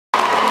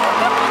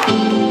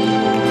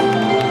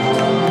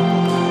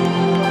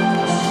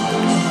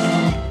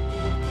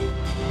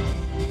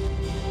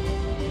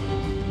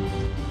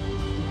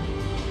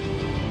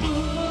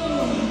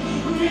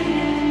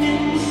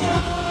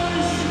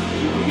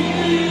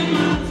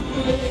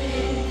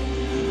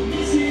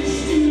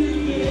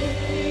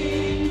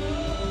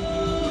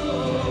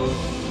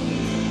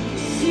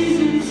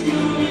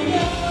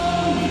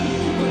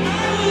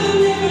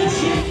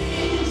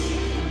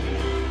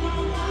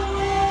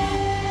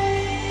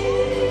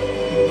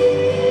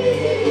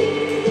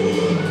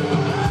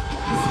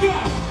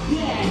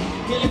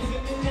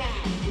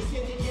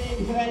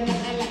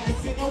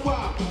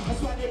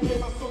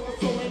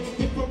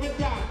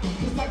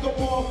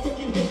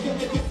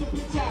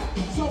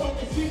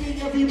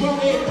Tinie,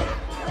 everybody.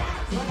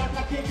 Man, I'm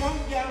like a young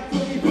girl,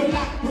 fully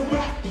black,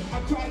 black.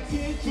 I'm trying to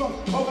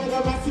teardrop over the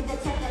massive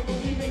attack. I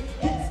really make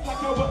hits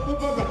like I work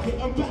with a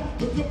racket. I'm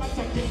back, look at my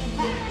jacket.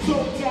 So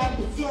down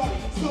to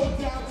earth, so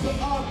down to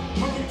earth.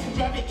 I'm reaching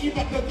gravity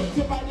back, I got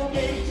to buy the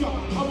major. I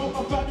want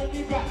my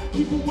family back.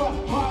 People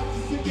work hard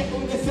just to get all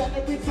their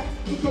salary tax.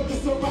 Look up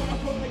this alright, I'm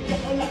from the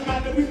ghetto like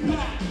Mallory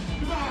Black.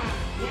 Man,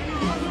 when it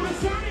comes to the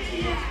sunny,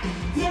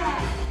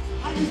 yeah.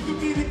 I used to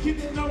be the kid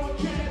that no one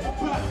cared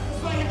about.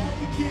 So I had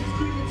the kids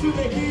screaming till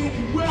they hear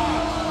you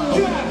well.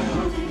 Yeah.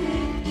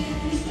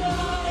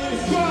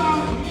 It's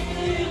gone.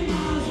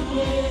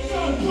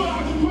 So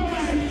far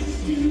away.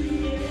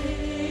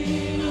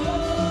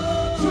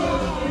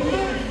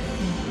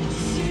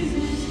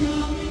 Seasons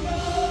come and go,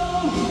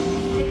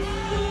 but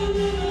I'll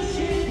never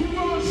change. We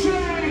won't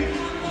change.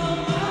 I'm on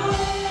my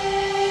way.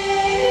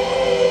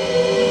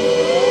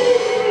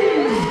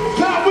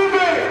 Come with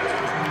me.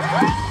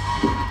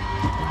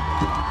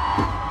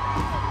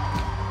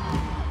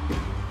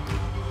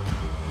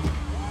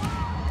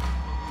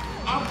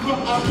 I've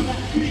got a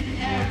black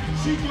BM,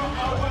 she got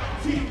a white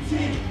TT.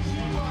 She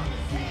wanna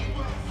see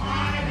what's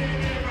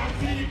hiding in my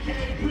TK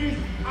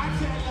breeze. I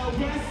tell her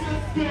we're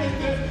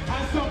suspended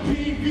and some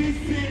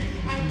PVC,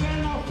 and then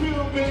I'll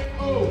film it.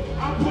 Oh,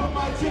 I put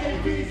my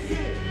JVC.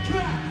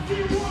 Clap,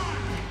 C1.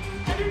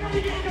 Everybody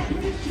get in a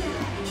position.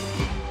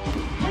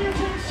 Pay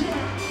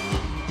attention.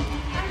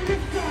 And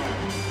listen.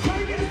 Try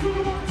to get this on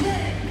one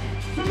take.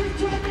 So let's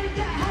try to make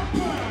that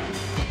happen.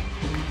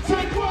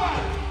 Take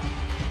one.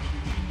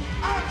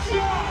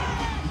 Action!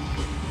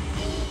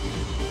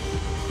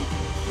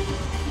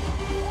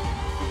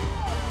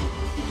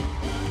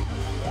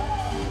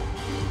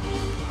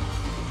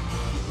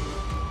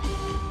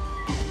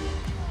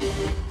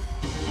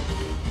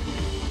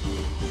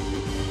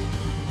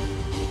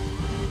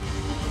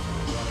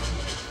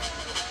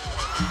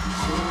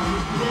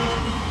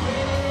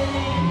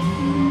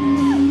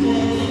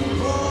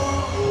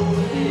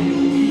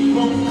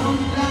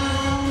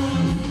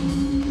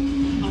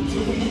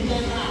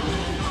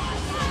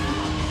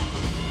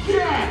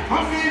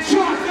 I'm in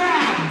charge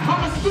now.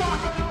 I'm a star,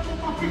 but I want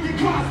my freaking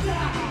class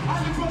now. I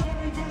live a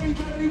very, very,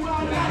 very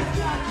wild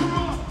lifestyle. Come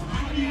on,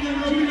 I need to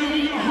know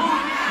in your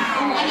heart.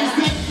 I just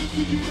said,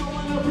 you don't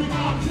want to bring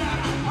out down.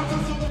 I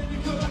got so many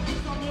girls, I can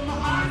stop in my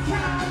hard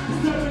time.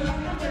 Staring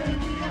like a baby,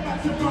 we about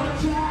to run a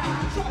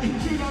child.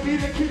 You know me,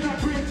 they cannot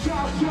bring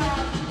child.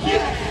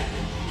 Yeah.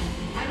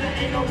 And there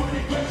ain't nobody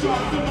but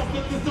trust. The rest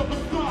of the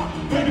superstar.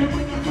 Baby,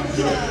 bring the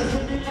pressure. There's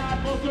a million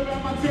most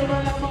around my table,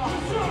 I'm a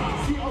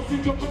see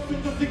your person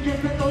just to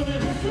get rid of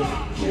it.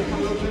 Say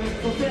hello to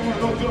next one, say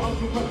hello to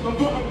Uncle Customer,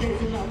 but I'm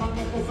gazing at my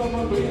neck for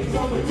someone with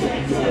some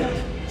attention.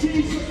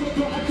 Jesus, I've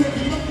got a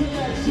crazy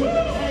recollection.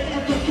 Hey,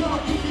 at the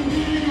top, you can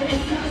hear your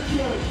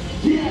attention.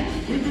 Yeah,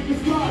 we bring the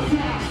stars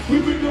out. We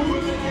bring the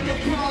women and the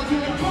cars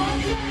and the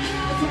party.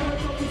 It's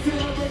time to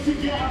celebrate to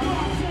get a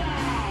party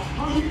out.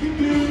 All we can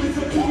do is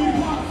until we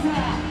pass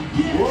out.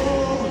 Yeah.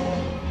 Whoa.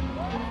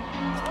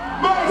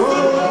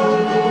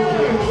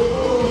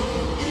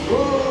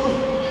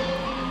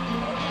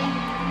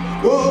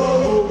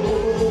 Whoa,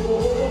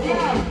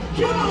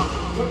 come on!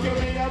 Look at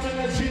me, I'm in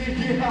a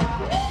cheeky high.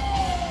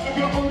 Look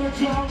at all the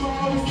drama,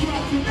 always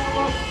stressing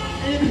out.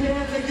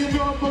 Inhale, they get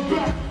off my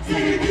back.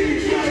 Sing it,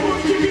 DJ,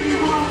 what you get in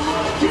my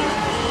heart?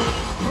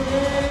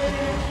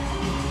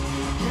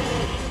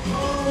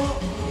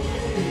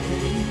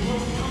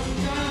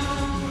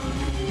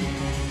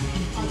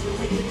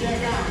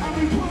 I'm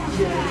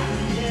in